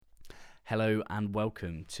Hello and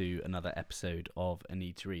welcome to another episode of A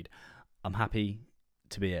Need to Read. I'm happy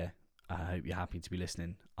to be here. I hope you're happy to be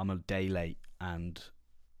listening. I'm a day late and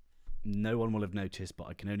no one will have noticed, but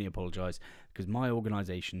I can only apologise because my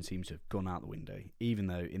organisation seems to have gone out the window, even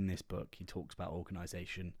though in this book he talks about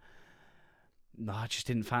organisation. No, I just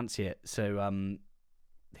didn't fancy it. So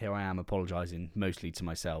here I am apologising mostly to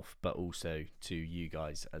myself, but also to you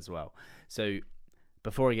guys as well. So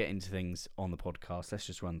before I get into things on the podcast, let's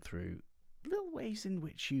just run through little ways in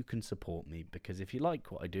which you can support me, because if you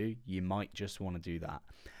like what I do, you might just want to do that.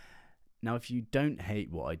 Now, if you don't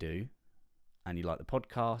hate what I do and you like the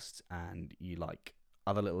podcast and you like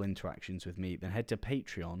other little interactions with me, then head to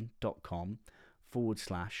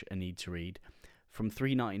patreon.com/a need to read. From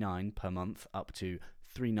 $3.99 per month up to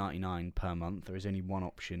 $3.99 per month. There is only one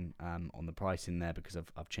option on the price in there because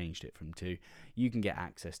I've changed it from two. You can get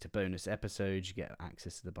access to bonus episodes, you get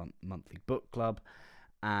access to the monthly book club,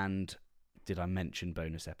 and did I mention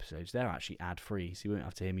bonus episodes? They're actually ad-free, so you won't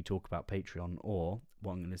have to hear me talk about Patreon or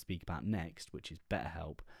what I'm going to speak about next, which is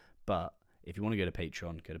BetterHelp. But if you want to go to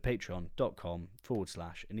Patreon, go to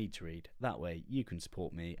patreon.com/a need to read. That way you can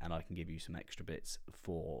support me and I can give you some extra bits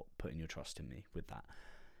for putting your trust in me with that.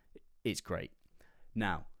 It's great.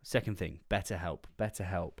 Now, second thing, BetterHelp.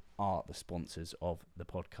 BetterHelp are the sponsors of the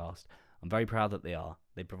podcast. I'm very proud that they are.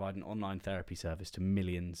 They provide an online therapy service to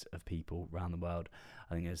millions of people around the world.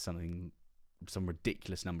 I think there's some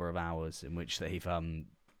ridiculous number of hours in which they've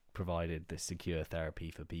provided this secure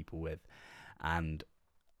therapy for people with, and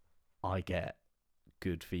I get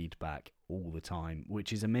good feedback all the time,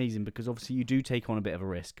 which is amazing because obviously you do take on a bit of a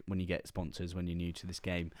risk when you get sponsors when you're new to this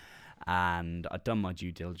game, and I've done my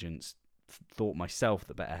due diligence, thought myself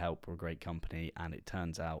that BetterHelp were a great company, and it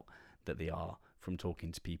turns out that they are from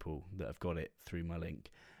talking to people that have got it through my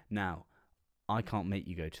link. Now, I can't make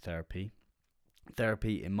you go to therapy.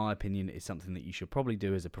 Therapy, in my opinion, is something that you should probably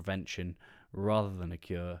do as a prevention rather than a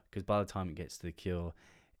cure, because by the time it gets to the cure,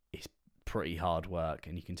 it's pretty hard work,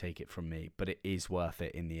 and you can take it from me, but it is worth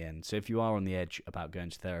it in the end. So if you are on the edge about going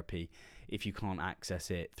to therapy, if you can't access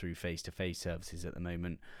it through face-to-face services at the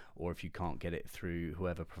moment, or if you can't get it through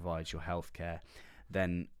whoever provides your healthcare,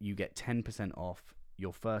 then you get 10% off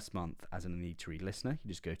your first month as an A Need to Read listener. You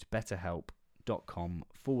just go to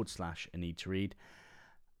betterhelp.com/a need to read.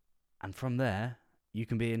 And from there, you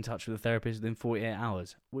can be in touch with a therapist within 48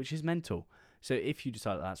 hours, which is mental. So if you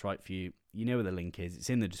decide that's right for you, you know where the link is. It's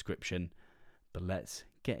in the description. But let's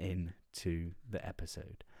get into the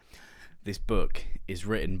episode. This book is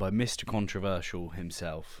written by Mr. Controversial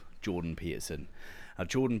himself, Jordan Peterson. Now,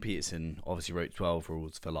 Jordan Peterson obviously wrote 12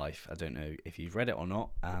 Rules for Life. I don't know if you've read it or not,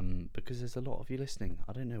 because there's a lot of you listening.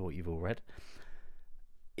 I don't know what you've all read.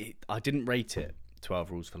 I didn't rate it 12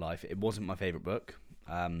 Rules for Life. It wasn't my favourite book.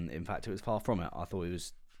 In fact, it was far from it. I thought it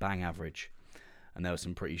was bang average, and there were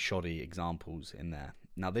some pretty shoddy examples in there.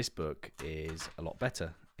 Now, this book is a lot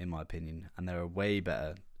better, in my opinion, and there are way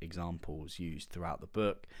better examples used throughout the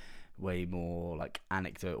book, way more like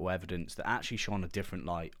anecdotal evidence that actually shone a different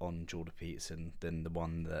light on Jordan Peterson than the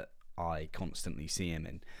one that I constantly see him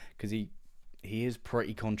in, because he is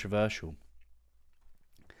pretty controversial.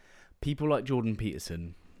 People like Jordan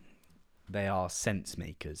Peterson, they are sense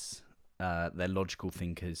makers. They're logical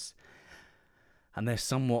thinkers, and they're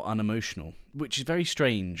somewhat unemotional, which is very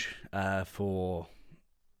strange for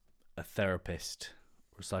a therapist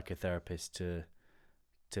or a psychotherapist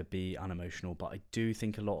to be unemotional. But I do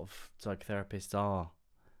think a lot of psychotherapists are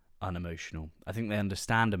unemotional. I think they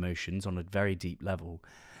understand emotions on a very deep level,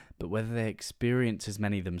 but whether they experience as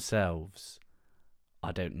many themselves,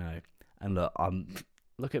 I don't know. And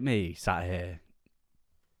look at me sat here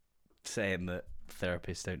saying that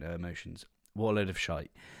therapists don't know emotions. What a load of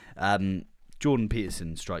shite. Jordan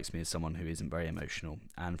Peterson strikes me as someone who isn't very emotional,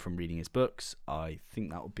 and from reading his books, I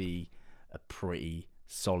think that would be a pretty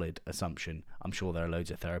solid assumption. I'm sure there are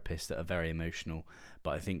loads of therapists that are very emotional,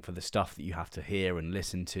 but I think for the stuff that you have to hear and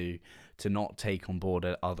listen to not take on board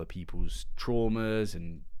other people's traumas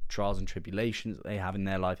and trials and tribulations that they have in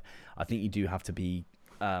their life, I think you do have to be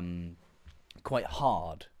quite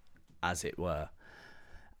hard, as it were.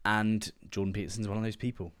 And Jordan Peterson's one of those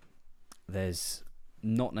people. There's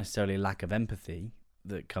not necessarily a lack of empathy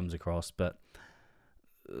that comes across, but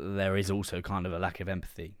there is also kind of a lack of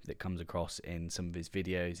empathy that comes across in some of his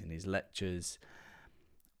videos and his lectures,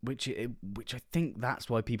 which I think that's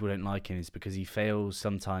why people don't like him, is because he fails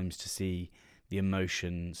sometimes to see the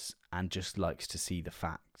emotions and just likes to see the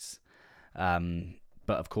facts. But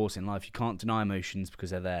of course, in life, you can't deny emotions because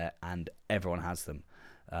they're there and everyone has them.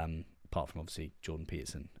 Apart from obviously Jordan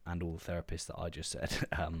Peterson and all the therapists that I just said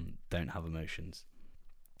don't have emotions.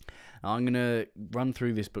 I'm going to run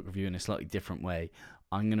through this book review in a slightly different way.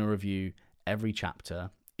 I'm going to review every chapter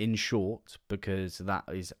in short, because that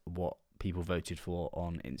is what people voted for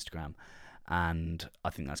on Instagram, and I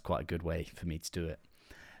think that's quite a good way for me to do it.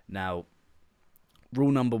 Now,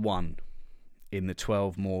 rule number 1 in the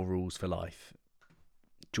 12 More Rules for Life,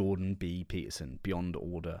 Jordan B. Peterson, Beyond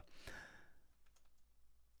Order.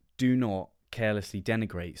 Do not carelessly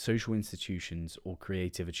denigrate social institutions or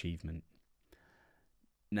creative achievement.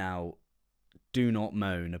 Now, do not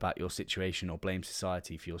moan about your situation or blame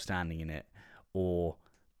society for your standing in it, or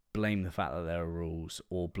blame the fact that there are rules,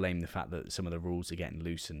 or blame the fact that some of the rules are getting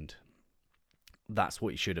loosened. That's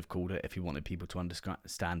what you should have called it if you wanted people to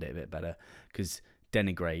understand it a bit better, because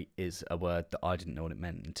denigrate is a word that I didn't know what it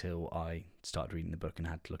meant until I started reading the book and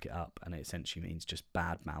had to look it up, and it essentially means just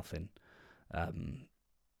bad mouthing,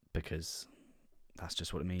 because that's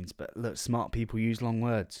just what it means. But look, smart people use long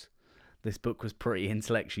words. This book was pretty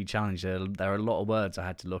intellectually challenged. There are a lot of words I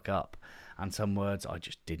had to look up, and some words I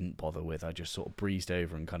just didn't bother with. I just sort of breezed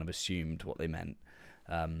over and kind of assumed what they meant.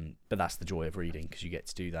 But that's the joy of reading, because you get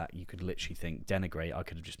to do that. You could literally think denigrate. I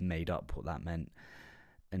could have just made up what that meant,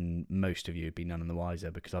 and most of you would be none the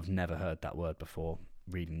wiser, because I've never heard that word before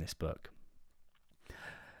reading this book.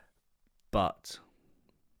 But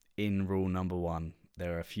in rule number 1,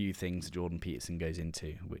 there are a few things Jordan Peterson goes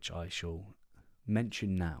into, which I shall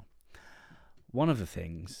mention now. One of the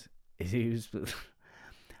things is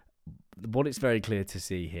what it's very clear to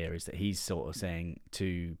see here is that he's sort of saying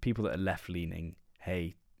to people that are left-leaning,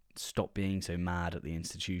 hey, stop being so mad at the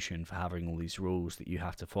institution for having all these rules that you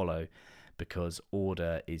have to follow, because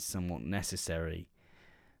order is somewhat necessary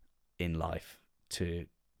in life to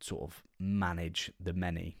sort of manage the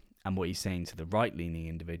many. And what he's saying to the right-leaning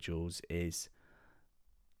individuals is,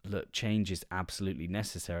 look, change is absolutely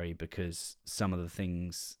necessary, because some of the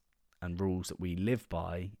things and rules that we live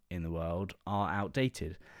by in the world are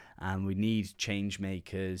outdated, and we need change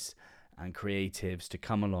makers and creatives to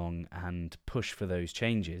come along and push for those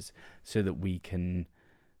changes so that we can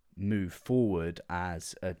move forward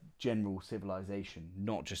as a general civilization,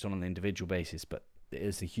 not just on an individual basis, but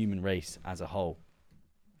as the human race as a whole.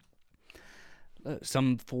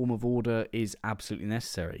 Some form of order is absolutely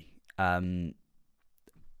necessary. But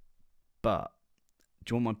do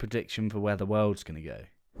you want my prediction for where the world's going to go?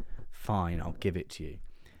 Fine, I'll give it to you.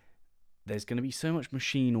 There's going to be so much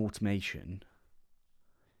machine automation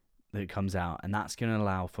that comes out, and that's going to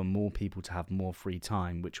allow for more people to have more free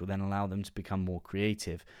time, which will then allow them to become more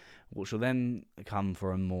creative, which will then come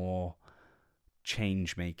for a more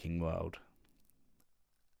change-making world.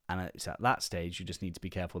 And it's at that stage you just need to be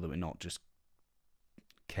careful that we're not just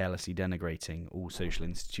carelessly denigrating all social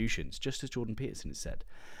institutions, just as Jordan Peterson has said.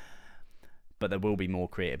 But there will be more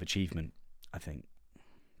creative achievement, I think.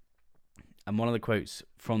 And one of the quotes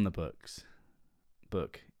from the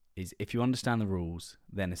book is, if you understand the rules,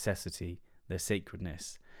 their necessity, their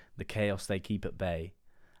sacredness, the chaos they keep at bay,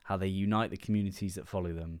 how they unite the communities that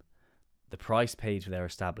follow them, the price paid for their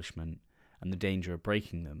establishment, and the danger of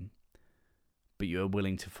breaking them, but you are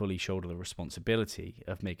willing to fully shoulder the responsibility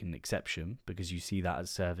of making an exception because you see that as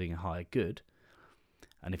serving a higher good,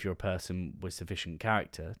 and if you're a person with sufficient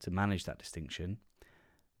character to manage that distinction,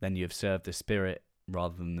 then you have served the spirit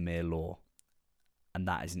rather than the mere law. And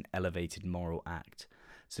that is an elevated moral act.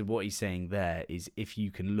 So what he's saying there is, if you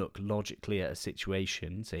can look logically at a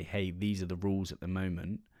situation, say, hey, these are the rules at the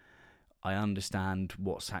moment, I understand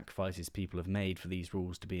what sacrifices people have made for these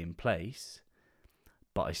rules to be in place,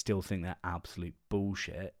 but I still think they're absolute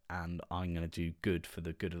bullshit, and I'm going to do good for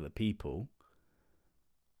the good of the people,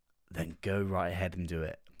 then go right ahead and do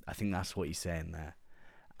it. I think that's what he's saying there.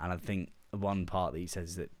 And I think one part that he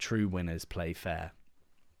says is that true winners play fair.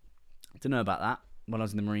 I don't know about that. When I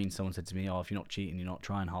was in the Marines, someone said to me, if you're not cheating, you're not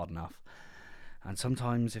trying hard enough. And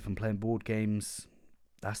sometimes if I'm playing board games,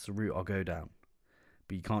 that's the route I'll go down.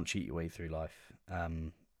 But you can't cheat your way through life.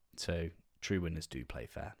 So true winners do play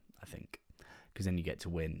fair, I think, because then you get to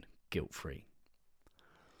win guilt-free.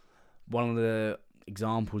 One of the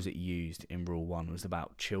examples it used in Rule 1 was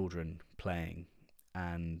about children playing,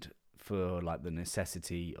 and for like the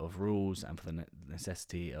necessity of rules and for the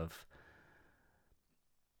necessity of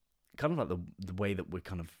kind of like the way that we're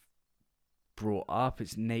kind of brought up.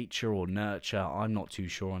 It's nature or nurture. I'm not too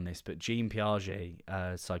sure on this, but Jean Piaget,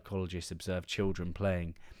 a psychologist, observed children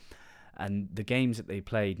playing, and the games that they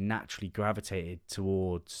played naturally gravitated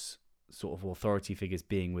towards sort of authority figures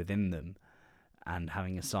being within them and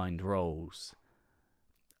having assigned roles,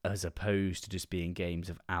 as opposed to just being games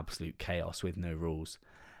of absolute chaos with no rules.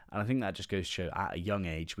 And I think that just goes to show, at a young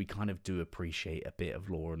age, we kind of do appreciate a bit of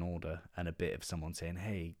law and order and a bit of someone saying,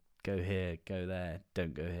 hey, go here, go there,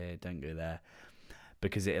 don't go here, don't go there,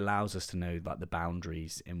 because it allows us to know like the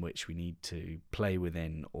boundaries in which we need to play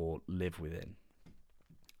within or live within.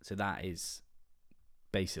 So that is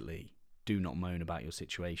basically, do not moan about your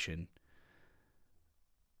situation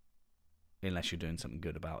unless you're doing something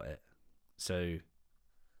good about it. So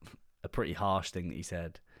a pretty harsh thing that he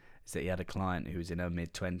said is that he had a client who was in her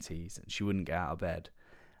mid-20s and she wouldn't get out of bed,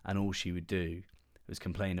 and all she would do was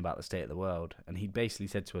complain about the state of the world. And he basically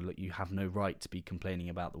said to her, look, you have no right to be complaining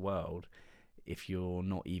about the world if you're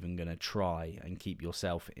not even going to try and keep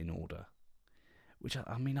yourself in order. Which,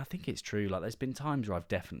 I mean, I think it's true. Like, there's been times where I've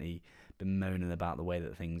definitely been moaning about the way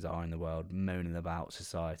that things are in the world, moaning about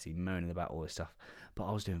society, moaning about all this stuff, but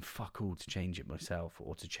I was doing fuck all to change it myself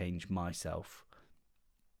or to change myself.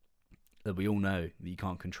 That we all know that you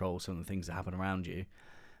can't control some of the things that happen around you.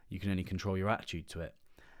 You can only control your attitude to it.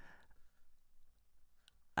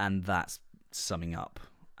 And that's summing up,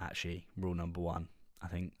 actually, rule number 1. I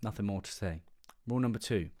think nothing more to say. Rule number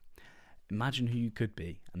 2, imagine who you could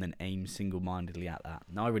be and then aim single-mindedly at that.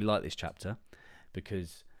 Now, I really like this chapter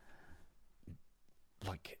because,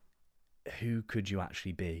 like, who could you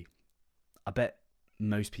actually be? I bet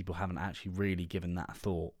most people haven't actually really given that a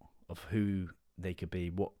thought of who they could be,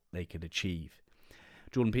 what they could achieve.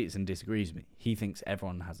 Jordan Peterson disagrees with me. He thinks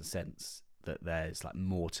everyone has a sense that there's like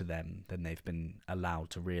more to them than they've been allowed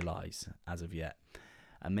to realise as of yet.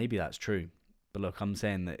 And maybe that's true. But look, I'm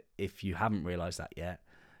saying that if you haven't realised that yet,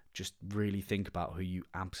 just really think about who you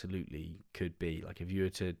absolutely could be. Like, if you were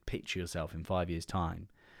to picture yourself in 5 years' time,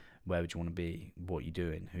 where would you want to be? What are you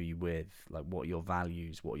doing? Who are you with? Like, what are your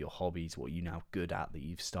values? What are your hobbies? What are you now good at that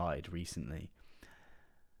you've started recently?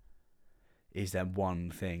 Is there one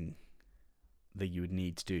thing that you would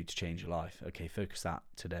need to do to change your life? Okay, focus that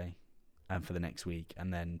today and for the next week,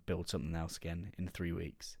 and then build something else again in 3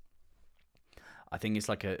 weeks. I think it's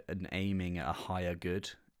like an aiming at a higher good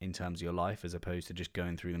in terms of your life as opposed to just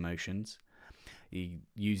going through the motions. He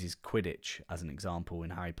uses Quidditch as an example in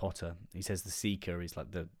Harry Potter. He says the Seeker is like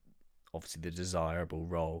obviously the desirable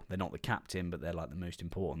role. They're not the captain, but they're like the most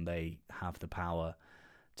important. They have the power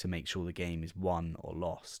to make sure the game is won or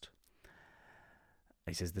lost.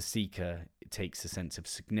 He says the Seeker takes a sense of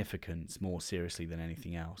significance more seriously than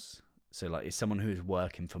anything else. So like, it's someone who is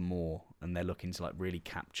working for more and they're looking to like really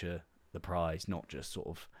capture the prize, not just sort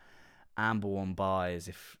of amble on by as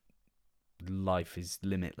if life is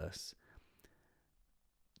limitless.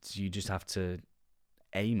 So you just have to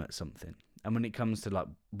aim at something. And when it comes to like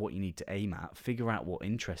what you need to aim at, figure out what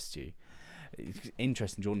interests you. It's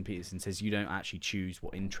interesting, Jordan Peterson says you don't actually choose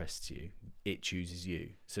what interests you, it chooses you.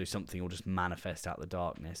 So something will just manifest out the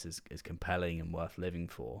darkness as compelling and worth living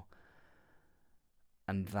for.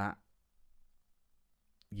 And that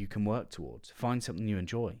you can work towards. Find something you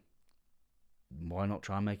enjoy. Why not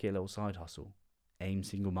try and make it a little side hustle? Aim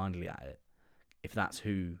single-mindedly at it. If that's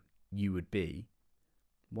who you would be,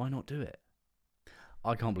 why not do it?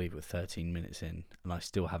 I can't believe we're 13 minutes in and I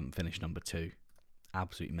still haven't finished number 2.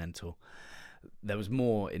 Absolutely mental. There was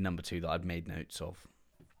more in number 2 that I'd made notes of,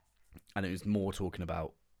 and it was more talking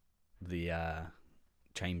about the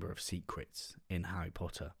Chamber of Secrets in Harry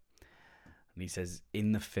Potter. And he says,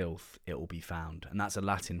 in the filth it will be found. And that's a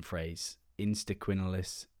Latin phrase,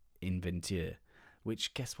 instaquinalis inventir,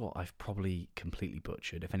 which, guess what, I've probably completely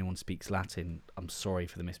butchered. If anyone speaks Latin, I'm sorry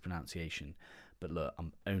for the mispronunciation. But look,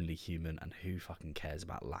 I'm only human, and who fucking cares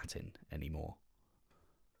about Latin anymore?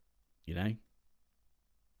 You know?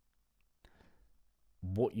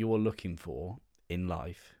 What you're looking for in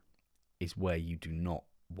life is where you do not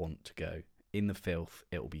want to go. In the filth,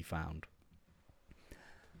 it will be found.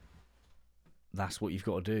 That's what you've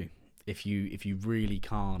got to do. If you really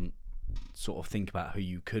can't sort of think about who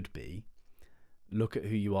you could be, look at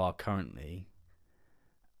who you are currently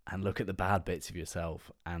and look at the bad bits of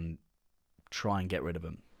yourself and try and get rid of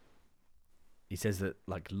them. He says that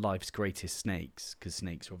like life's greatest snakes, because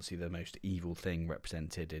snakes are obviously the most evil thing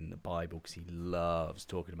represented in the Bible, because he loves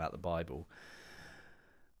talking about the Bible.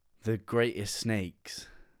 The greatest snakes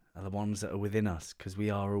are the ones that are within us, because we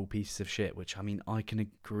are all pieces of shit, which, I mean, I can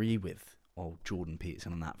agree with Jordan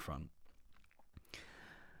Peterson on that front.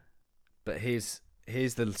 But here's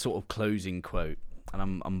the sort of closing quote,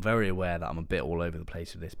 and I'm very aware that I'm a bit all over the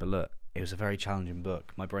place with this, but look, it was a very challenging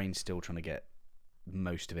book. My brain's still trying to get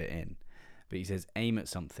most of it in. But he says, aim at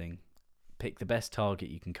something, pick the best target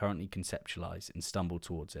you can currently conceptualize and stumble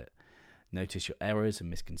towards it. Notice your errors and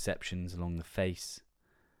misconceptions along the face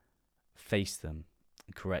them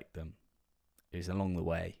and correct them. It is along the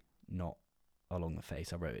way, not along the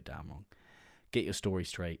face. I wrote it down wrong. Get your story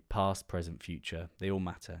straight, past, present, future. They all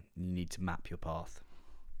matter. You need to map your path.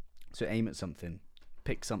 So aim at something.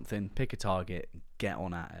 pick something, pick a target, get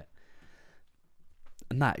on at it.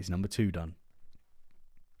 And that is number 2 done.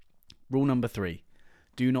 Rule number 3,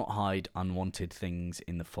 do not hide unwanted things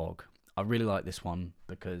in the fog. I really like this one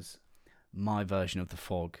because my version of the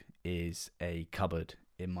fog is a cupboard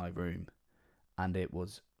in my room, and it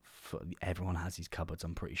was everyone has these cupboards,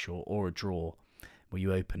 I'm pretty sure, or a drawer where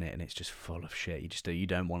you open it and it's just full of shit. You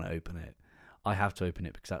don't want to open it. I have to open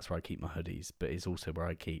it because that's where I keep my hoodies, but it's also where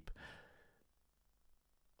I keep,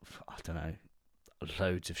 I don't know,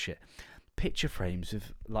 loads of shit. Picture frames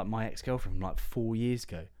of like my ex-girlfriend from like 4 years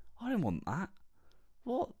ago. I don't want that.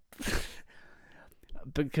 What?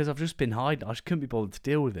 Because I've just been hiding. I just couldn't be bothered to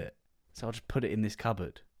deal with it, so I'll just put it in this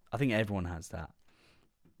cupboard. I think everyone has that.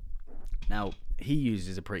 Now, he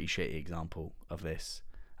uses a pretty shitty example of this,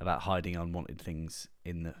 about hiding unwanted things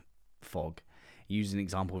in the fog. He uses an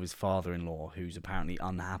example of his father-in-law, who's apparently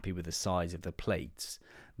unhappy with the size of the plates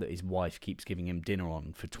that his wife keeps giving him dinner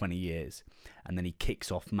on for 20 years, and then he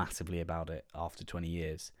kicks off massively about it after 20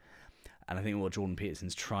 years. And I think what Jordan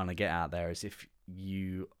Peterson's trying to get out there is, if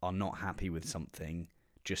you are not happy with something,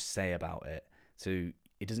 just say about it. So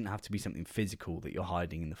it doesn't have to be something physical that you're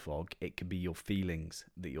hiding in the fog. It could be your feelings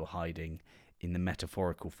that you're hiding in the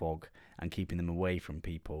metaphorical fog and keeping them away from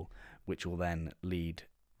people, which will then lead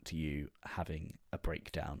to you having a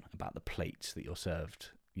breakdown about the plates that you're served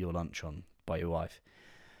your lunch on by your wife,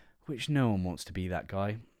 which no one wants to be that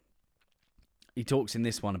guy. He talks in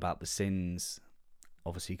this one about the sins,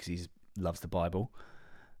 obviously because he loves the Bible,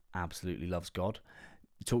 absolutely loves God.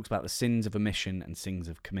 He talks about the sins of omission and sins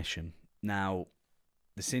of commission. Now,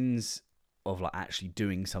 the sins of like actually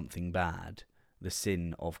doing something bad, the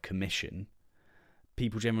sin of commission,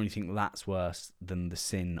 people generally think that's worse than the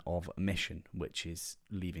sin of omission, which is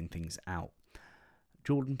leaving things out.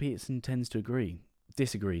 Jordan Peterson tends to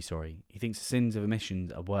disagree. He thinks the sins of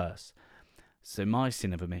omission are worse. So my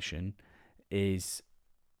sin of omission is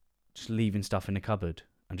just leaving stuff in a cupboard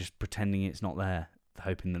and just pretending it's not there,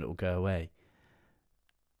 hoping that it will go away.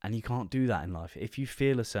 And you can't do that in life. If you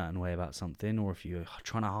feel a certain way about something, or if you're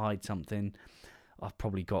trying to hide something, I've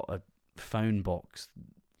probably got a phone box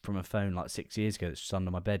from a phone like 6 years ago that's just under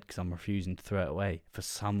my bed because I'm refusing to throw it away for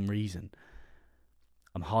some reason.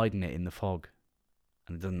 I'm hiding it in the fog,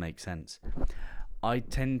 and it doesn't make sense. I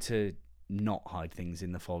tend to not hide things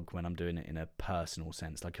in the fog when I'm doing it in a personal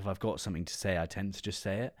sense. Like if I've got something to say, I tend to just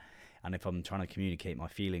say it. And if I'm trying to communicate my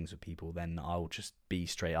feelings with people, then I'll just be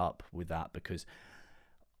straight up with that, because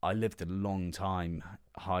I lived a long time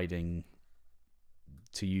hiding,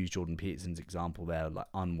 to use Jordan Peterson's example there, like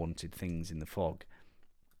unwanted things in the fog.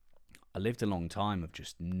 I lived a long time of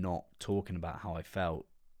just not talking about how I felt,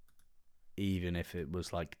 even if it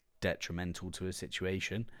was like detrimental to a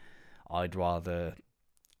situation. I'd rather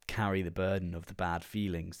carry the burden of the bad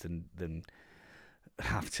feelings than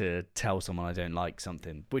have to tell someone I don't like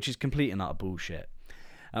something, which is complete and utter bullshit.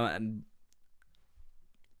 And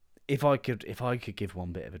if I could give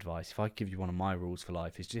one bit of advice, if I could give you one of my rules for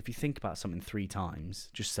life, is just if you think about something 3 times,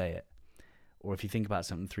 just say it. Or if you think about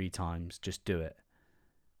something 3 times, just do it.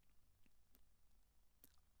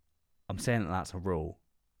 I'm saying that that's a rule,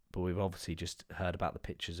 but we've obviously just heard about the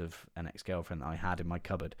pictures of an ex-girlfriend that I had in my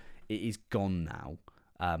cupboard. It is gone now,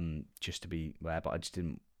 just to be aware, but I just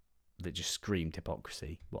didn't, that just screamed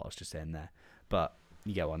hypocrisy, what I was just saying there. But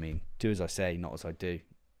you get what I mean. Do as I say, not as I do. You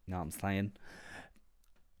know what I'm saying?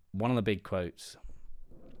 One of the big quotes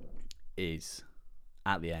is,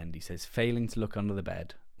 at the end, he says, failing to look under the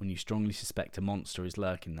bed when you strongly suspect a monster is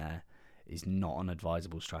lurking there is not an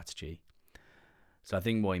advisable strategy. So I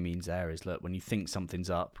think what he means there is, look, when you think something's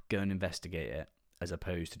up, go and investigate it, as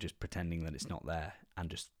opposed to just pretending that it's not there and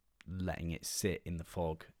just letting it sit in the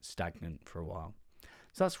fog, stagnant for a while.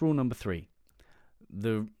 So that's rule number 3.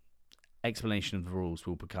 The explanation of the rules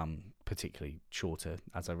will become particularly shorter,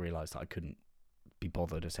 as I realised that I couldn't be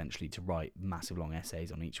bothered essentially to write massive long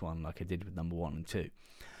essays on each one like I did with number 1 and 2.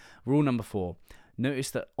 Rule number 4,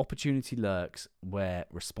 notice that opportunity lurks where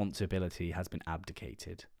responsibility has been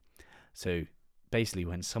abdicated. So basically,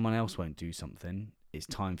 when someone else won't do something, it's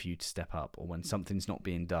time for you to step up, or when something's not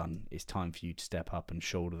being done, it's time for you to step up and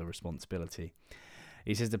shoulder the responsibility.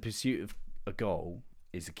 He says the pursuit of a goal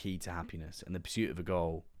is the key to happiness, and the pursuit of a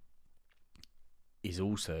goal is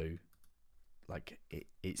also like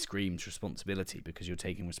it screams responsibility, because you're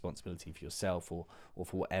taking responsibility for yourself or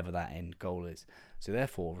for whatever that end goal is. So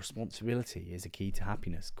therefore, responsibility is a key to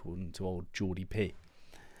happiness, according to old Geordie P.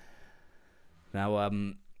 Now,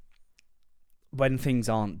 when things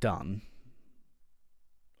aren't done,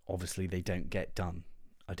 obviously they don't get done.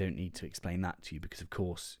 I don't need to explain that to you, because of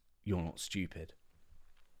course you're not stupid.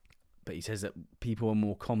 But he says that people are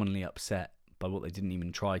more commonly upset by what they didn't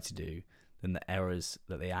even try to do than the errors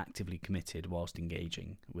that they actively committed whilst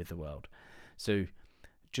engaging with the world. So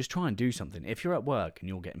just try and do something. If you're at work and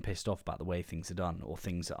you're getting pissed off about the way things are done or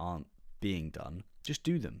things that aren't being done, just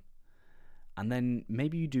do them. And then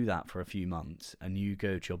maybe you do that for a few months and you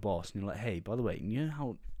go to your boss and you're like, hey, by the way, you know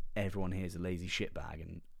how everyone here is a lazy shitbag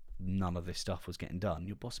and none of this stuff was getting done?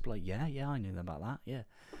 Your boss will be like, yeah, I knew about that.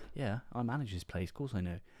 Yeah, I manage this place, of course I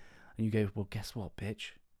know. And you go, well, guess what,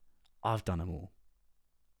 bitch? I've done them all.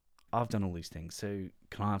 I've done all these things, so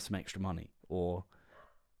can I have some extra money? Or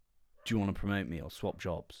do you want to promote me or swap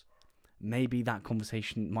jobs? Maybe that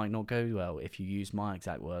conversation might not go well if you use my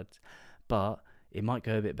exact words, but it might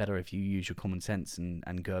go a bit better if you use your common sense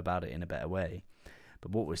and go about it in a better way.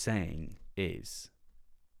 But what we're saying is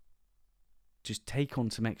just take on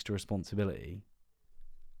some extra responsibility,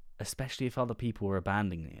 especially if other people are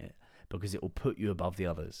abandoning it, because it will put you above the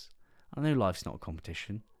others. I know life's not a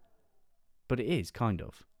competition, but it is, kind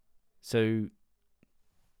of. So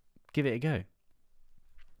give it a go.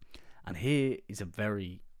 And here is a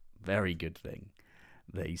very, very good thing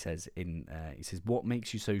that he says he says, what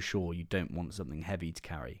makes you so sure you don't want something heavy to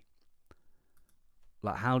carry?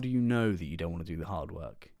 Like, how do you know that you don't want to do the hard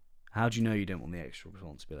work? How do you know you don't want the extra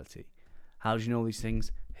responsibility? How do you know all these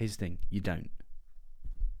things? Here's the thing, you don't.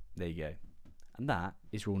 There you go. And that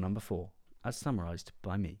is rule number 4, as summarised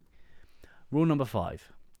by me. Rule number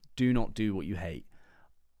 5, do not do what you hate.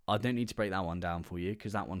 I don't need to break that one down for you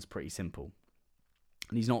because that one's pretty simple.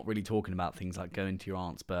 And he's not really talking about things like going to your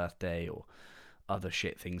aunt's birthday or other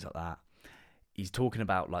shit things like that. He's talking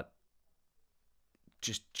about like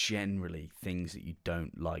just generally things that you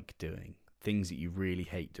don't like doing, things that you really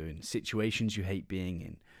hate doing, situations you hate being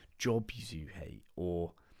in, jobs you hate,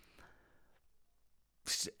 or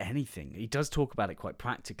anything. He does talk about it quite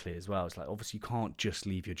practically as well. It's like, obviously you can't just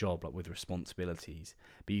leave your job like with responsibilities,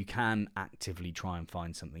 but you can actively try and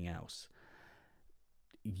find something else.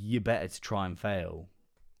 You're better to try and fail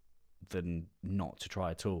than not to try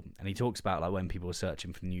at all. And he talks about like when people are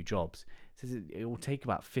searching for new jobs, he says it will take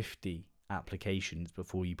about 50 applications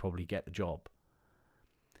before you probably get the job.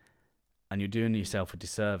 And you're doing yourself a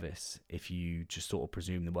disservice if you just sort of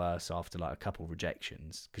presume the worst after like a couple of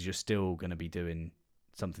rejections, because you're still going to be doing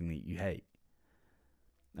something that you hate.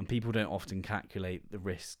 And people don't often calculate the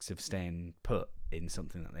risks of staying put in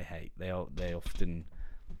something that they hate. They often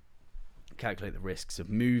calculate the risks of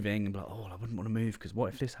moving and be like, oh, I wouldn't want to move because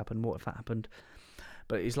what if this happened? What if that happened?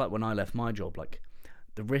 But it's like when I left my job, like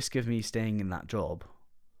the risk of me staying in that job,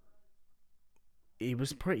 it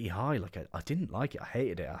was pretty high. Like I didn't like it. I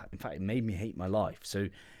hated it. In fact, it made me hate my life. So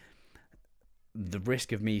the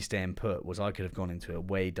risk of me staying put was I could have gone into a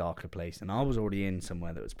way darker place, and I was already in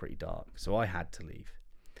somewhere that was pretty dark, so I had to leave.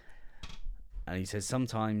 And he says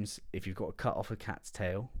sometimes if you've got to cut off a cat's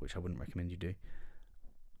tail, which I wouldn't recommend you do,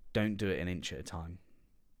 don't do it an inch at a time.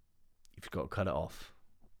 If you've got to cut it off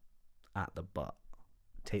at the butt,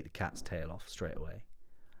 take the cat's tail off straight away.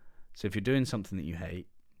 So if you're doing something that you hate,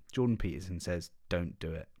 Jordan Peterson says don't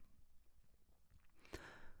do it.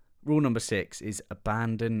 Rule number 6 is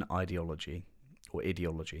abandon ideology, or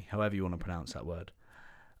ideology, however you want to pronounce that word.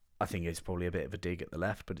 I think it's probably a bit of a dig at the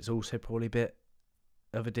left, but it's also probably a bit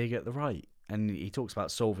of a dig at the right. And he talks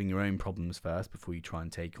about solving your own problems first before you try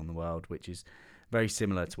and take on the world, which is very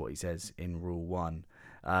similar to what he says in Rule 1.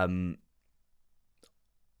 I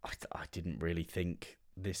didn't really think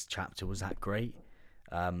this chapter was that great.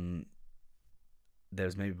 There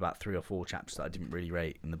was maybe about 3 or 4 chapters that I didn't really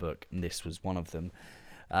rate in the book, and this was one of them.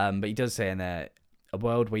 But he does say in there, a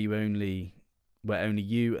world where only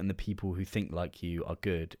you and the people who think like you are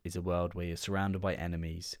good is a world where you're surrounded by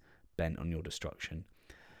enemies bent on your destruction.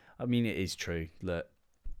 I mean, it is true. Look,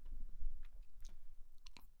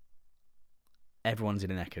 everyone's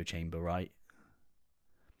in an echo chamber, right?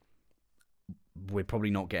 We're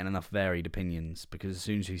probably not getting enough varied opinions, because as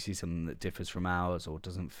soon as we see something that differs from ours or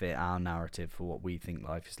doesn't fit our narrative for what we think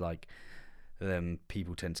life is like, then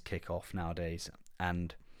people tend to kick off nowadays.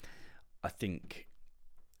 And I think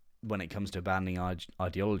when it comes to abandoning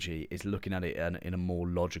ideology, is looking at it in a more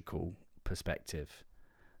logical perspective.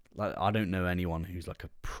 Like, I don't know anyone who's like a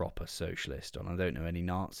proper socialist, and I don't know any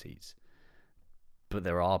Nazis, but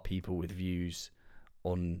there are people with views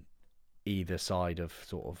on either side of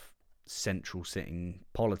sort of central sitting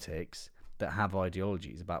politics that have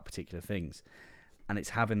ideologies about particular things, and it's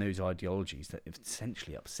having those ideologies that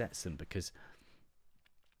essentially upsets them, because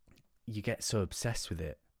you get so obsessed with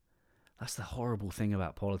it. That's the horrible thing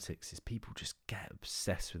about politics, is people just get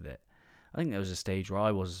obsessed with it. I think there was a stage where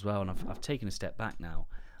I was as well, and I've taken a step back now.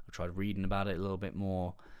 I've tried reading about it a little bit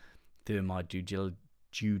more, doing my due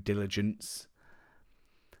diligence.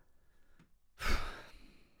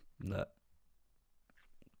 Look,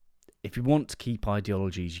 if you want to keep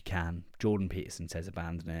ideologies, you can. Jordan Peterson says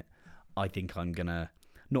abandon it. I think I'm gonna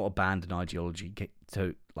not abandon ideology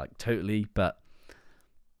totally, but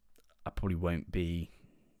I probably won't be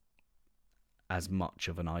as much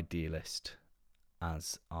of an idealist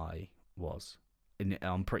as I was. And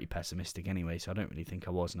I'm pretty pessimistic anyway, so I don't really think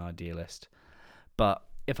I was an idealist. But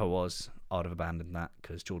if I was, I'd have abandoned that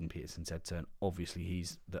because Jordan Peterson said so. And obviously,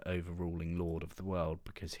 he's the overruling lord of the world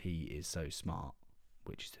because he is so smart,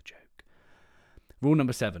 which is a joke. Rule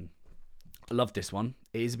number 7. I love this one.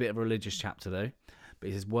 It is a bit of a religious chapter though. But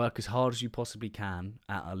it says work as hard as you possibly can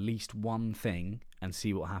at least one thing and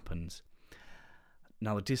see what happens.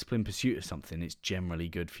 Now, the disciplined pursuit of something is generally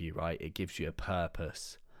good for you, right? It gives you a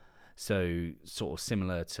purpose. So sort of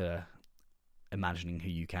similar to imagining who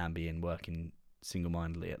you can be and working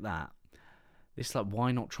single-mindedly at that. It's like,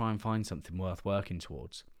 why not try and find something worth working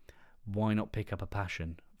towards? Why not pick up a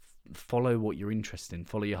passion? Follow what you're interested in.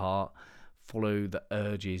 Follow your heart. Follow the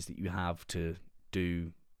urges that you have to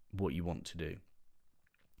do what you want to do.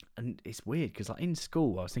 And it's weird because like in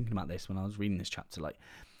school, I was thinking about this when I was reading this chapter, like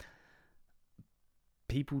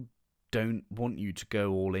people don't want you to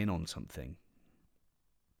go all in on something.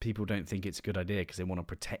 People don't think it's a good idea because they want to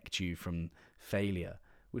protect you from failure,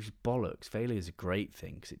 which is bollocks. Failure is a great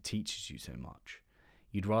thing because it teaches you so much.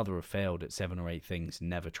 You'd rather have failed at 7 or 8 things and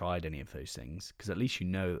never tried any of those things because at least you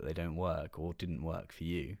know that they don't work or didn't work for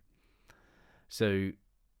you. So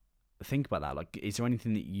think about that. Like, is there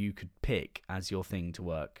anything that you could pick as your thing to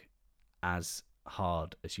work as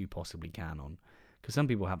hard as you possibly can on? Because some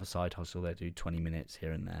people have a side hustle, they do 20 minutes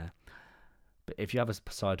here and there. But if you have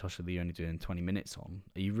a side hustle that you're only doing 20 minutes on,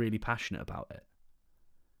 are you really passionate about it?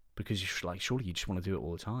 Because you're like, surely you just want to do it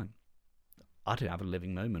all the time. I don't have a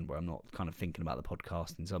living moment where I'm not kind of thinking about the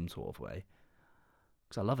podcast in some sort of way.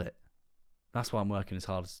 Because I love it. That's why I'm working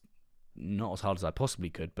not as hard as I possibly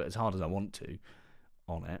could, but as hard as I want to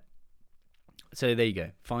on it. So there you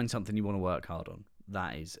go. Find something you want to work hard on.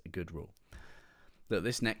 That is a good rule. Look,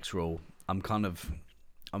 this next rule, I'm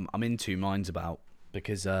in two minds about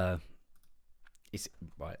because it's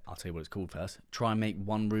right. I'll tell you what it's called first. Try and make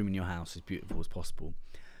one room in your house as beautiful as possible.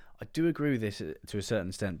 I do agree with this to a certain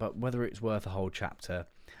extent, but whether it's worth a whole chapter,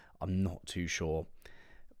 I'm not too sure.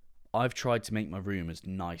 I've tried to make my room as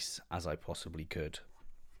nice as I possibly could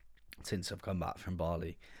since I've come back from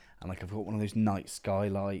Bali. And like I've got one of those night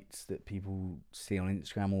skylights that people see on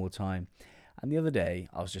Instagram all the time. And the other day,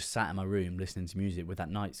 I was just sat in my room listening to music with that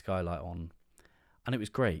night skylight on. And it was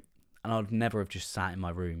great. And I'd never have just sat in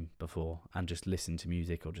my room before and just listened to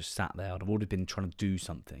music or just sat there. I'd have already been trying to do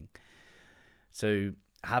something. So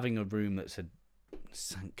having a room that's a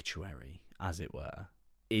sanctuary, as it were,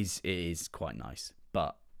 is quite nice.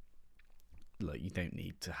 But look, you don't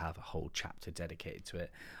need to have a whole chapter dedicated to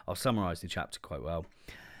it. I'll summarise the chapter quite well.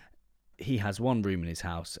 He has one room in his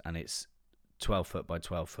house and it's 12 foot by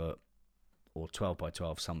 12 foot or 12 by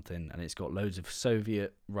 12 something, and it's got loads of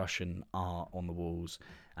Soviet Russian art on the walls,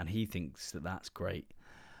 and he thinks that that's great.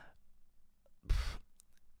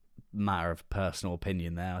 Matter of personal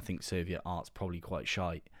opinion there. I think Soviet art's probably quite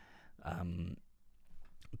shite,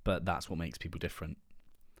 but that's what makes people different.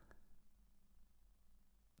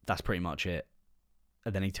 That's pretty much it.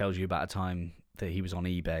 And then he tells you about a time that he was on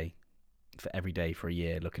eBay for every day for a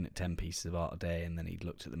year looking at 10 pieces of art a day, and then he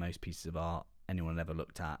looked at the most pieces of art anyone had ever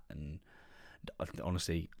looked at, and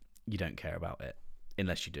honestly, you don't care about it.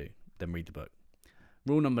 Unless you do, then read the book.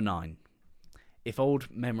 Rule number 9. If old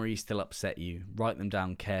memories still upset you, write them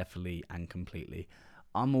down carefully and completely.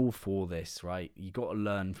 I'm all for this, right? You got to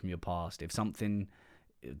learn from your past. If something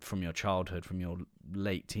from your childhood, from your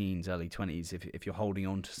late teens, early 20s, if you're holding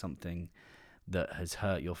on to something that has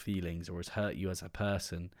hurt your feelings or has hurt you as a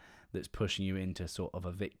person, that's pushing you into sort of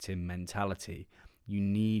a victim mentality, you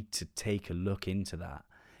need to take a look into that.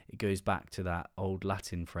 It goes back to that old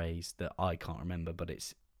Latin phrase that I can't remember, but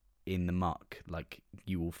it's in the muck, like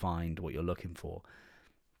you will find what you're looking for.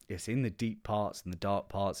 It's in the deep parts and the dark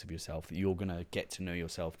parts of yourself that you're going to get to know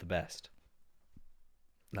yourself the best.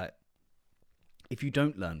 Like, if you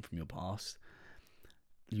don't learn from your past,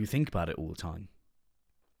 you think about it all the time.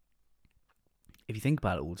 If you think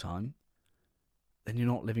about it all the time, then you're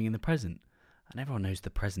not living in the present. And everyone knows the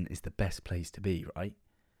present is the best place to be, right?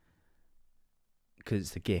 Because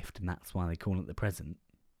it's a gift, and that's why they call it the present.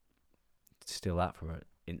 Steal that from an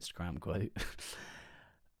Instagram quote.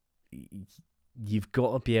 You've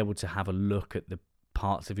got to be able to have a look at the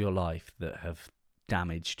parts of your life that have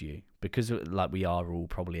damaged you. Because like we are all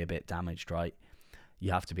probably a bit damaged, right?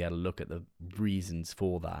 You have to be able to look at the reasons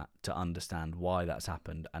for that to understand why that's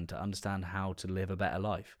happened and to understand how to live a better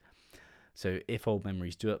life. So if old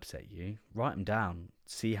memories do upset you, write them down.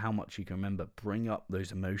 See how much you can remember. Bring up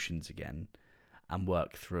those emotions again and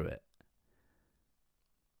work through it.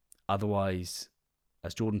 Otherwise,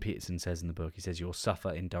 as Jordan Peterson says in the book, he says you'll suffer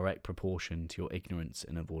in direct proportion to your ignorance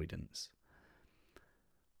and avoidance.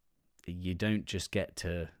 You don't just get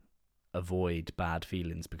to avoid bad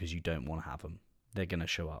feelings because you don't want to have them. They're going to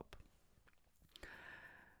show up.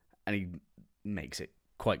 And he makes it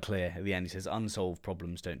quite clear at the end. He says unsolved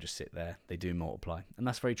problems don't just sit there, they do multiply. And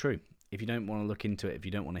that's very true. If you don't want to look into it, if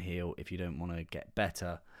you don't want to heal, if you don't want to get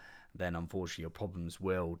better, then unfortunately your problems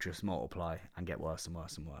will just multiply and get worse and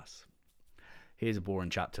worse and worse. Here's a boring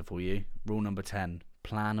chapter for you. Rule number 10,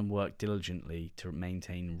 plan and work diligently to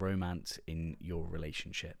maintain romance in your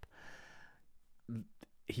relationship.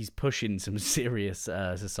 He's pushing some serious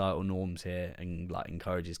societal norms here and like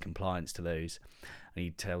encourages compliance to those. And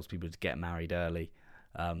he tells people to get married early,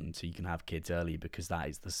 so you can have kids early, because that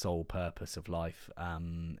is the sole purpose of life,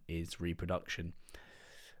 is reproduction.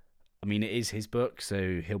 I mean, it is his book,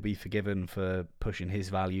 so he'll be forgiven for pushing his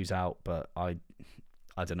values out, but I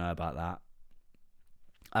don't know about that.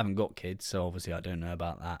 I haven't got kids, so obviously I don't know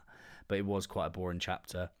about that. But it was quite a boring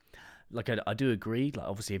chapter. Like, I do agree, like,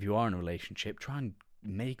 obviously if you are in a relationship, try and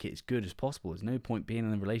make it as good as possible. There's no point being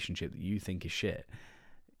in a relationship that you think is shit.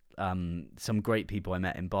 Some great people I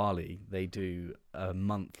met in Bali, they do a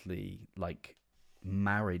monthly, like,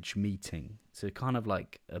 marriage meeting. So kind of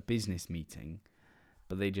like a business meeting,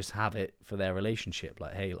 but they just have it for their relationship.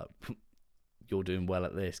 Like, hey, like, you're doing well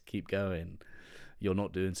at this, keep going. You're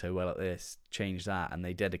not doing so well at this, change that. And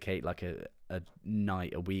they dedicate like a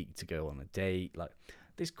night a week to go on a date. Like,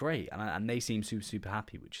 this is great. And they seem super, super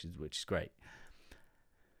happy, which is great.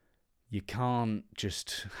 You can't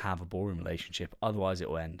just have a boring relationship, otherwise it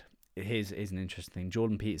will end. Here's an interesting thing.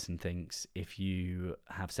 Jordan Peterson thinks if you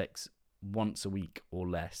have sex once a week or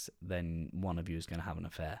less, then one of you is going to have an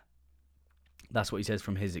affair. That's what he says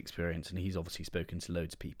from his experience, and he's obviously spoken to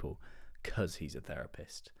loads of people because he's a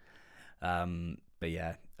therapist. But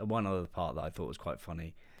yeah, one other part that I thought was quite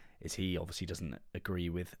funny is he obviously doesn't agree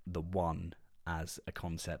with the one as a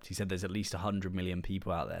concept. He said there's at least 100 million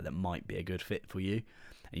people out there that might be a good fit for you,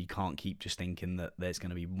 and you can't keep just thinking that there's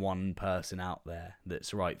going to be one person out there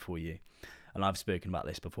that's right for you. And I've spoken about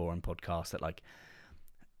this before on podcasts, that like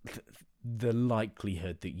the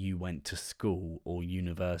likelihood that you went to school or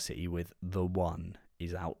university with the one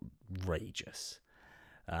is outrageous.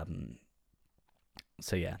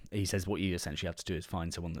 So yeah, he says what you essentially have to do is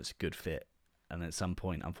find someone that's a good fit, and at some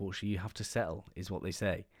point, unfortunately, you have to settle, is what they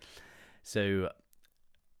say. So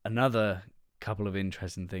another couple of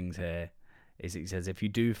interesting things here is he says if you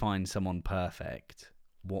do find someone perfect,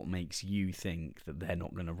 what makes you think that they're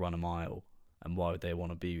not going to run a mile, and why would they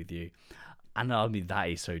want to be with you? And I mean, that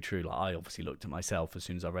is so true. Like, I obviously looked at myself as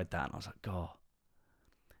soon as I read that, and I was like, God,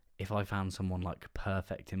 if I found someone like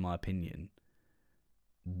perfect in my opinion,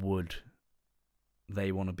 would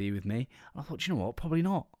they want to be with me? And I thought, you know what, probably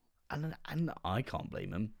not. And I can't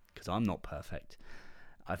blame them, because I'm not perfect.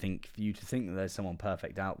 I think for you to think that there's someone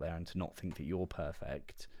perfect out there and to not think that you're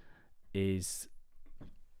perfect is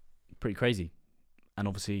pretty crazy. And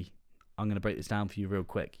obviously, I'm going to break this down for you real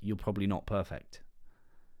quick. You're probably not perfect.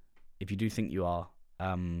 If you do think you are,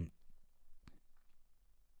 how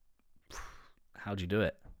do you do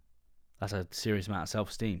it? That's a serious amount of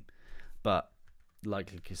self-esteem. But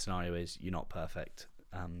likely scenario is you're not perfect,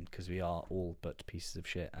 because we are all but pieces of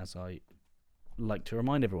shit, as I like to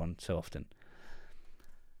remind everyone so often.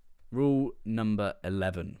 Rule number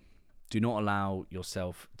 11. Do not allow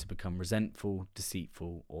yourself to become resentful,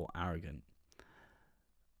 deceitful, or arrogant.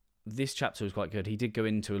 This chapter was quite good. He did go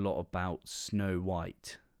into a lot about Snow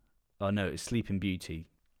White. Oh no, it's Sleeping Beauty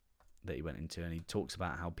that he went into, and he talks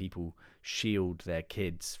about how people shield their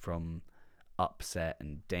kids from upset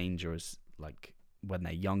and dangerous, like when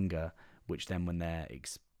they're younger, which then when they're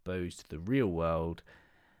exposed to the real world,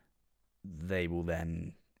 they will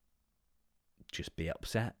then just be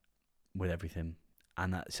upset with everything.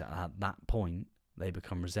 And that's at that point they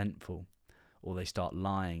become resentful, or they start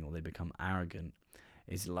lying, or they become arrogant.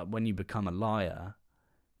 It's like when you become a liar,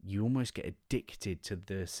 you almost get addicted to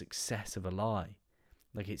the success of a lie.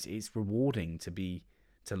 Like it's rewarding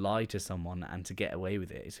to lie to someone and to get away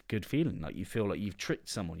with it. It's a good feeling. Like you feel like you've tricked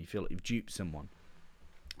someone, you feel like you've duped someone.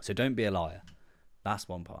 So don't be a liar. That's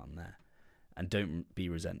one part in there. And don't be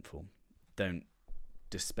resentful. Don't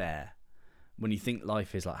despair. When you think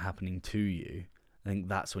life is like happening to you, I think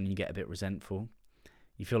that's when you get a bit resentful.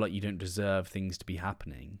 You feel like you don't deserve things to be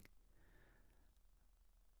happening.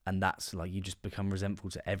 And that's like, you just become resentful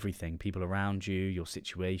to everything, people around you, your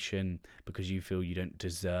situation, because you feel you don't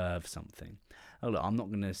deserve something. Oh, look, I'm not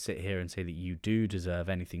going to sit here and say that you do deserve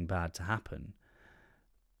anything bad to happen,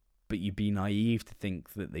 but you'd be naive to think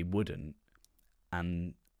that they wouldn't,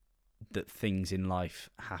 and that things in life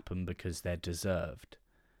happen because they're deserved.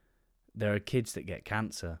 There are kids that get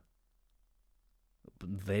cancer,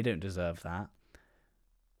 but they don't deserve that.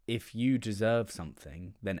 If you deserve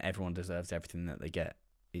something, then everyone deserves everything that they get.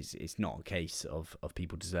 It's not a case of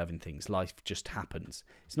people deserving things. Life just happens.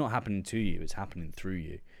 It's not happening to you, it's happening through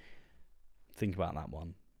you. Think about that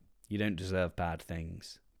one. You don't deserve bad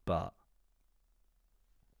things, but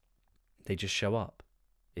they just show up.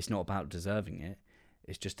 It's not about deserving it.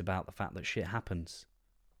 It's just about the fact that shit happens.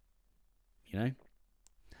 You know?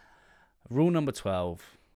 Rule number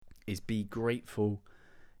 12 is be grateful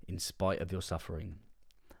in spite of your suffering.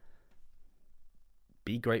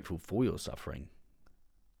 Be grateful for your suffering.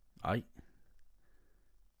 Right?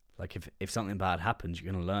 Like if something bad happens,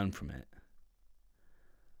 you're going to learn from it.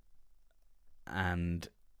 And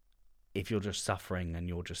if you're just suffering and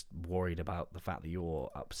you're just worried about the fact that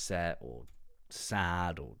you're upset or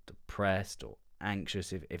sad or depressed or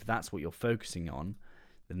anxious, if that's what you're focusing on,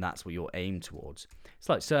 then that's what you're aimed towards. It's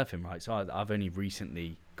like surfing, right? So I've only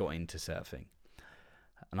recently got into surfing.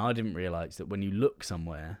 And I didn't realise that when you look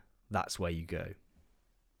somewhere, that's where you go.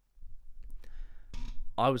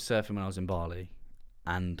 I was surfing when I was in Bali,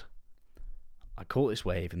 and I caught this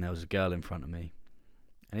wave, and there was a girl in front of me,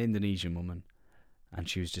 an Indonesian woman, and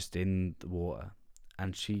she was just in the water,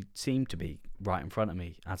 and she seemed to be right in front of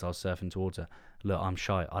me as I was surfing towards her. Look, I'm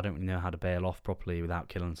shy. I don't really know how to bail off properly without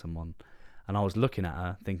killing someone. And I was looking at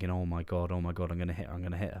her thinking, oh my God, I'm going to hit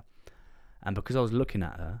her. And because I was looking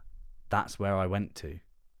at her, that's where I went to.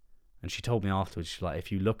 And she told me afterwards, she's like,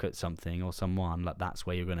 if you look at something or someone, like that's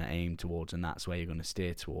where you're going to aim towards, and that's where you're going to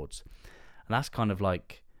steer towards. And that's kind of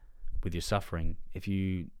like with your suffering. If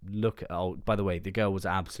you look at, oh, by the way, the girl was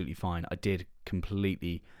absolutely fine. I did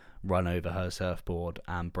completely run over her surfboard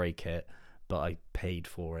and break it, but I paid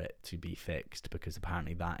for it to be fixed, because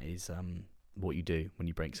apparently that is what you do when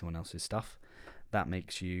you break someone else's stuff. That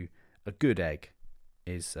makes you a good egg,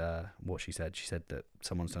 is what she said. She said that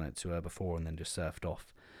someone's done it to her before and then just surfed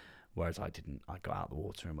off. Whereas I didn't. I got out of the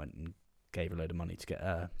water and went and gave a load of money to get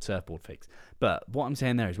a surfboard fixed. But what I'm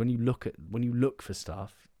saying there is when you look for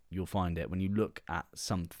stuff, you'll find it. When you look at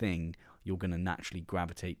something, you're going to naturally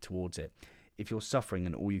gravitate towards it. If you're suffering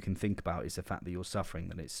and all you can think about is the fact that you're suffering,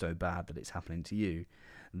 that it's so bad that it's happening to you,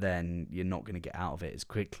 then you're not going to get out of it as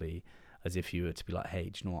quickly as if you were to be like, hey,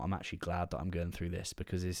 do you know what? I'm actually glad that I'm going through this,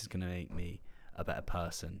 because this is going to make me a better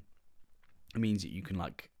person. It means that you can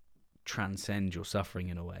like transcend your suffering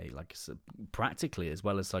in a way, like practically as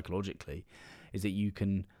well as psychologically, is that you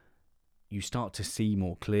start to see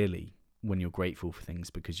more clearly when you're grateful for things,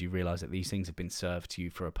 because you realize that these things have been served to you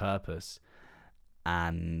for a purpose,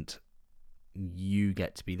 and you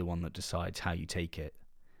get to be the one that decides how you take it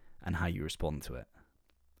and how you respond to it.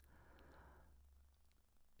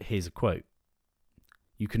 Here's a quote: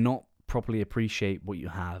 "You cannot properly appreciate what you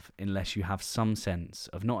have unless you have some sense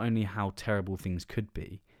of not only how terrible things could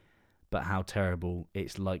be, but how terrible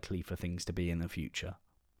it's likely for things to be in the future."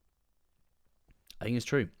 I think it's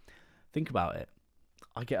true. Think about it.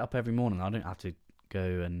 I get up every morning. I don't have to go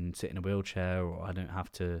and sit in a wheelchair, or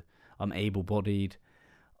I'm able-bodied.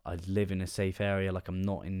 I live in a safe area. Like, I'm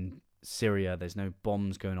not in Syria. There's no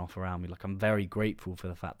bombs going off around me. Like, I'm very grateful for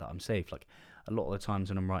the fact that I'm safe. Like, a lot of the times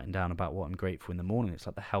when I'm writing down about what I'm grateful in the morning, it's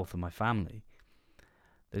like the health of my family.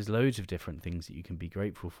 There's loads of different things that you can be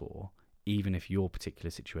grateful for, even if your particular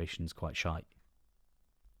situation is quite shite.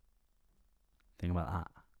 Think about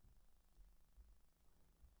that.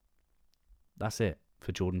 That's it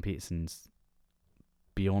for Jordan Peterson's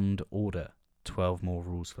Beyond Order, 12 More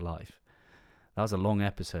Rules for Life. That was a long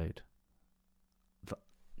episode.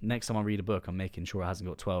 Next time I read a book, I'm making sure it hasn't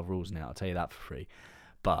got 12 rules in it. I'll tell you that for free.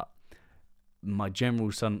 But my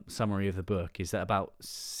general summary of the book is that about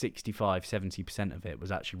 65-70% of it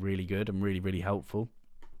was actually really good and really, really helpful.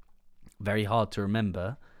 Very hard to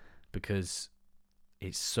remember because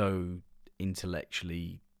it's so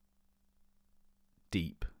intellectually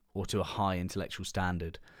deep, or to a high intellectual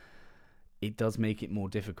standard. It does make it more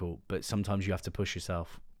difficult, but sometimes you have to push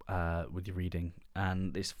yourself with your reading.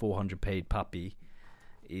 And this 400-page puppy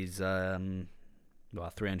is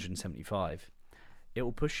 375. It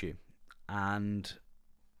will push you, and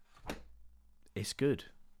it's good,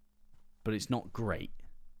 but it's not great.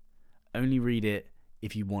 Only read it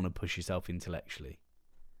if you want to push yourself intellectually.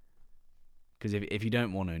 Because if you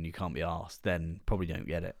don't want to and you can't be arsed, then probably don't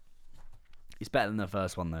get it. It's better than the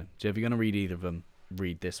first one, though. So if you're going to read either of them,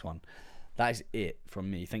 read this one. That is it from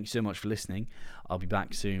me. Thank you so much for listening. I'll be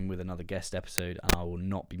back soon with another guest episode, and I will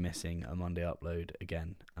not be missing a Monday upload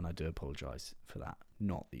again, and I do apologise for that.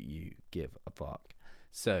 Not that you give a fuck.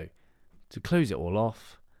 So, to close it all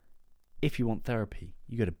off, if you want therapy,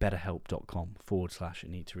 you go to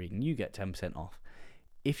betterhelp.com/Anita Reed and you get 10% off.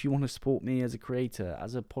 If you want to support me as a creator,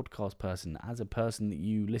 as a podcast person, as a person that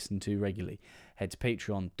you listen to regularly, head to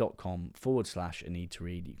patreon.com/Anita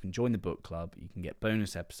Reed. You can join the book club, you can get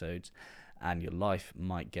bonus episodes, and your life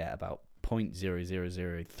might get about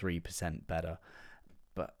 0.0003% better.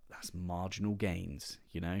 But that's marginal gains,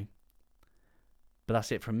 you know? But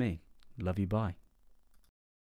that's it from me. Love you, bye.